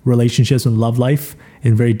relationships and love life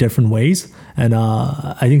in very different ways, and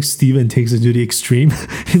I think Steven takes it to the extreme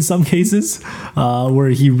in some cases, where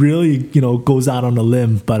he really goes out on a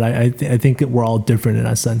limb. But I think that we're all different in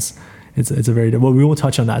that sense. It's a very well. We won't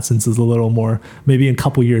touch on that since it's a little more maybe in a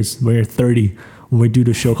couple years when you're 30. When we do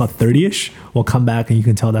the show called 30ish, we'll come back and you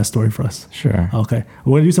can tell that story for us. Sure. Okay.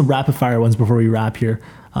 We're going to do some rapid fire ones before we wrap here.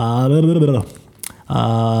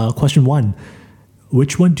 Question 1.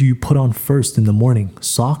 Which one do you put on first in the morning?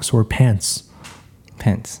 Socks or pants?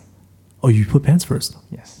 Pants. Oh, you put pants first?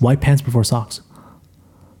 Yes. Why pants before socks?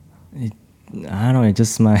 I don't know. It's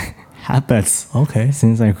just my habits. Okay.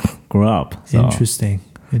 Since I grew up. So. Interesting.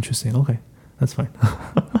 Okay. That's fine.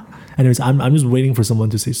 Anyways, I'm just waiting for someone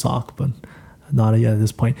to say sock, but not yet at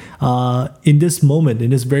this point. In this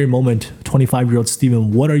very moment, 25-year-old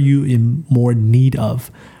Steven, what are you in more need of?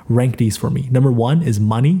 Rank these for me. Number 1 is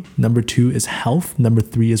money. Number 2 is health. Number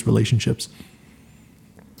 3 is relationships.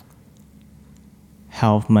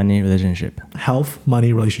 Health, money, relationship. Health,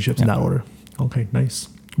 money, relationships in that order. Okay, nice.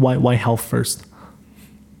 Why health first?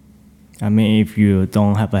 I mean, if you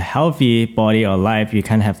don't have a healthy body or life, you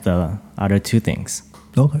can't have the other 2 things.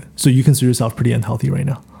 Okay. So you consider yourself pretty unhealthy right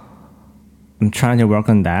now? I'm trying to work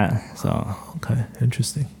on that. So okay,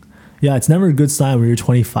 interesting. Yeah, it's never a good sign when you're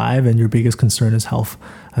 25 and your biggest concern is health.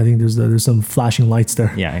 I think there's some flashing lights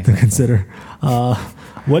there to consider.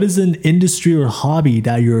 What is an industry or hobby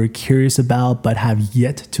that you're curious about but have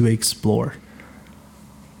yet to explore?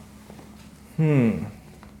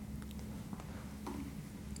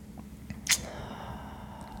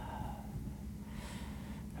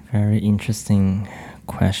 Very interesting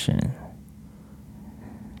question.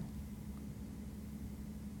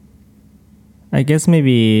 I guess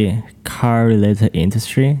maybe car-related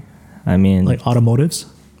industry. I mean, like automotives?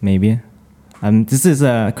 Maybe. This is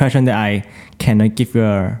a question that I cannot give you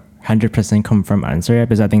a 100% confirmed answer yet,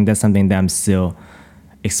 because I think that's something that I'm still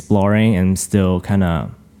exploring and still kind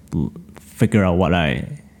of figure out what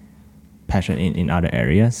I passion in other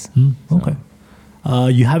areas. Okay.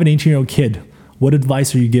 You have an 18-year-old kid. What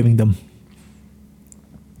advice are you giving them?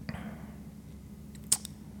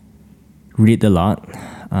 Read a lot.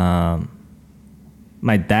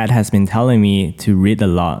 My dad has been telling me to read a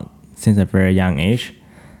lot since a very young age.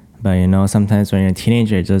 But sometimes when you're a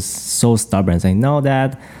teenager, you're just so stubborn, saying, no,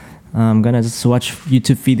 Dad, I'm going to just watch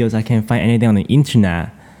YouTube videos. I can't find anything on the internet.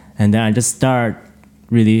 And then I just start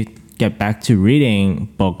really get back to reading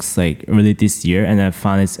books like early this year. And I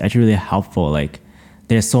found it's actually really helpful. Like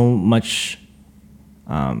there's so much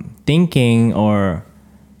thinking or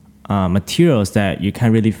materials that you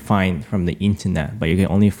can't really find from the internet, but you can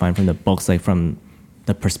only find from the books, like from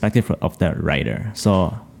the perspective of the writer.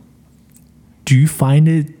 So do you find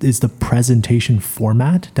it is the presentation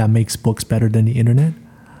format that makes books better than the internet?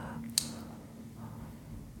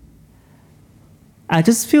 I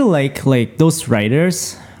just feel like those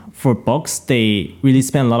writers for books, they really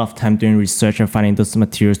spend a lot of time doing research and finding those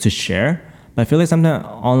materials to share. But I feel like sometimes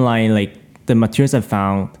online, like the materials I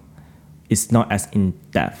found is not as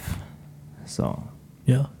in-depth. So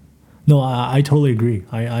yeah. No, I totally agree.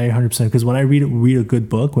 I 100%, because when I read a good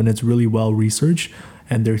book, when it's really well researched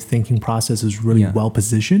and their thinking process is really well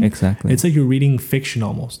positioned, exactly, it's like you're reading fiction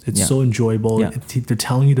almost. It's so enjoyable. They're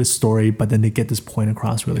telling you the story, but then they get this point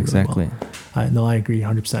across really well. No, I agree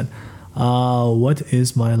 100%. What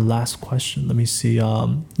is my last question? Let me see.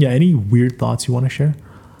 Any weird thoughts you want to share?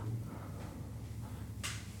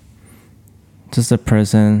 Just a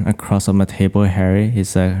person across on my table, Harry.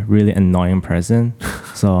 He's a really annoying person.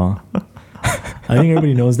 So I think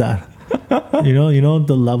everybody knows that. You know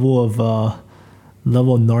the level of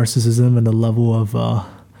narcissism and the level of I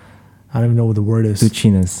don't even know what the word is.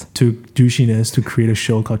 Douchiness to create a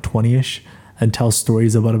show called 20ish and tell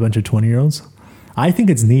stories about a bunch of 20-year-olds. I think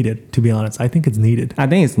it's needed, to be honest. I think it's needed.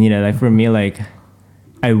 Like for me, like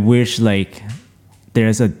I wish like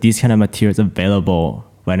there's these kind of materials available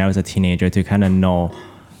when I was a teenager to kind of know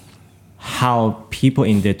how people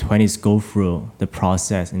in their 20s go through the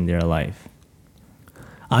process in their life.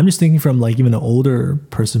 I'm just thinking from like even an older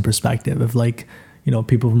person perspective, if like,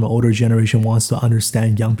 people from an older generation wants to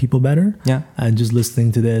understand young people better. Yeah. And just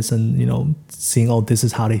listening to this and, seeing, oh, this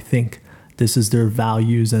is how they think. This is their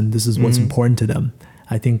values and this is what's important to them.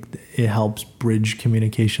 I think it helps bridge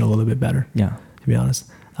communication a little bit better. Yeah. To be honest.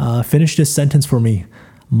 Finish this sentence for me.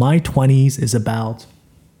 My 20s is about...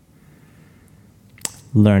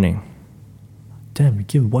 learning. damn, you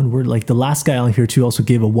give one word. Like the last guy on here too also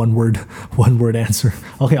gave a one word answer.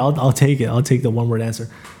 Okay, I'll take it. I'll take the one word answer.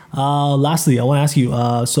 Lastly, I want to ask you,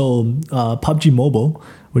 PUBG Mobile,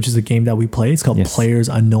 which is a game that we play, it's called Players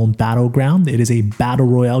Unknown Battleground. It is a battle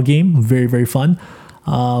royale game, very, very fun.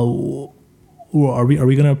 Are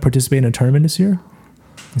we going to participate in a tournament this year?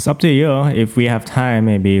 It's up to you. If we have time,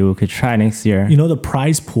 maybe we could try next year. You know, the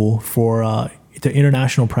prize pool for the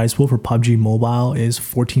international prize pool for PUBG Mobile is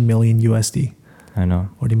 14 million USD. I know.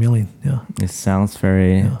 40 million, yeah. It sounds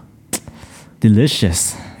very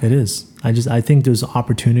delicious. It is. I think there's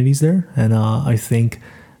opportunities there, and I think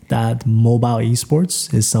that mobile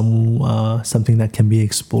esports is something that can be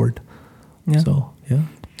explored. Yeah. So yeah.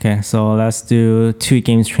 Okay, so let's do 2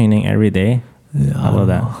 games training every day. Yeah, I love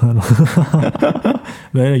that.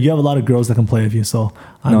 Man, you have a lot of girls that can play with you, so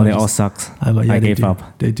they all suck. I gave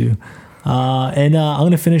up. They do. And I'm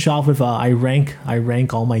gonna finish off with I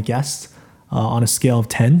rank all my guests on a scale of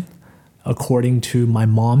 10 according to my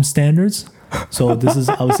mom's standards. So I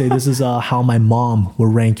would say this is how my mom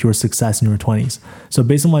would rank your success in your 20s. So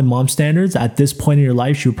based on my mom's standards, at this point in your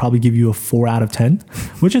life, she would probably give you a 4 out of 10,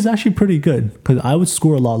 which is actually pretty good because I would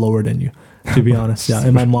score a lot lower than you, to be honest. Yeah,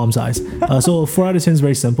 in my mom's eyes. So 4 out of 10 is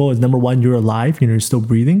very simple. It's number 1, you're alive, you're still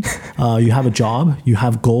breathing. You have a job, you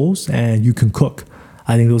have goals, and you can cook.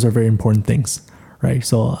 I think those are very important things, right?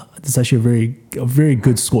 So it's actually a very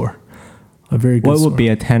good score. A very good What score. would be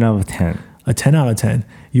a 10 out of 10? A 10 out of 10.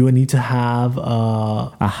 You would need to have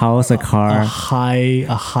a house, a car, a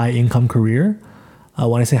high income career.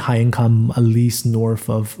 When I say high income, at least north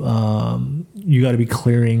of you got to be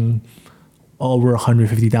clearing over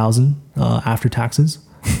 150,000 after taxes.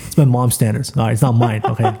 It's my mom's standards. All right, it's not mine.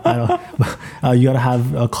 Okay, you got to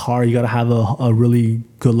have a car. You got to have a really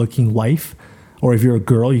good looking wife, or if you're a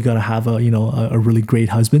girl, you got to have a really great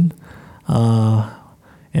husband.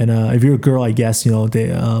 And if you're a girl, I guess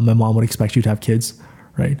my mom would expect you to have kids,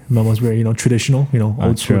 right? My mom's very traditional,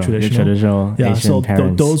 old school traditional. Yeah, Asian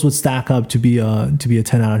so those would stack up to be a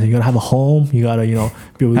 10 out of 10. You gotta have a home. You gotta be able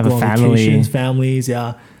to have go a on family. vacations, families.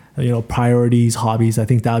 Yeah, priorities, hobbies. I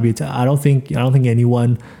think that would be. I don't think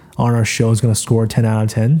anyone on our show is gonna score 10 out of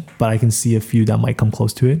 10, but I can see a few that might come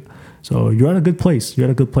close to it. So you're at a good place.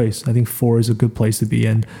 I think 4 is a good place to be,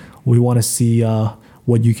 and we want to see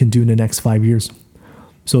what you can do in the next 5 years.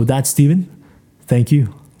 So that's Steven. Thank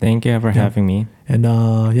you. Thank you for having me. And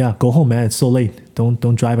go home, man. It's so late. Don't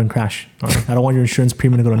drive and crash. All right? I don't want your insurance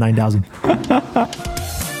premium to go to 9,000.